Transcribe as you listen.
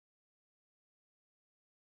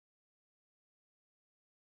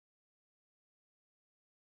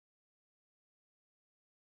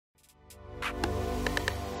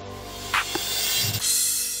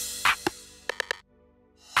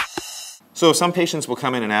So some patients will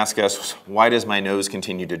come in and ask us, why does my nose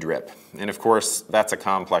continue to drip? And of course, that's a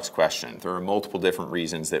complex question. There are multiple different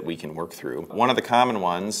reasons that we can work through. One of the common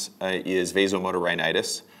ones is vasomotor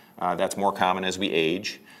rhinitis. That's more common as we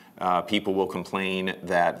age. People will complain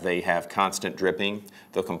that they have constant dripping.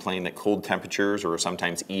 They'll complain that cold temperatures or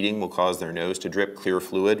sometimes eating will cause their nose to drip clear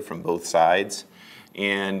fluid from both sides.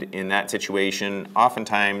 And in that situation,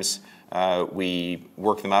 oftentimes we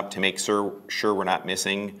work them up to make sure we're not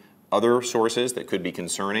missing other sources that could be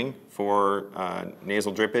concerning for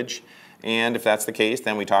nasal drippage. And if that's the case,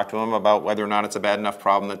 then we talk to them about whether or not it's a bad enough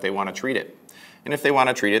problem that they want to treat it. And if they want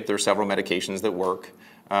to treat it, there are several medications that work.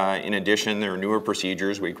 In addition, there are newer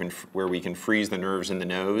procedures where we can freeze the nerves in the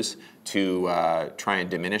nose to try and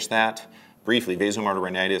diminish that. Briefly, vasomotor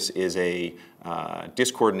rhinitis is a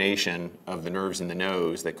discoordination of the nerves in the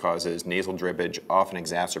nose that causes nasal drippage, often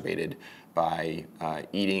exacerbated by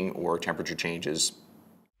eating or temperature changes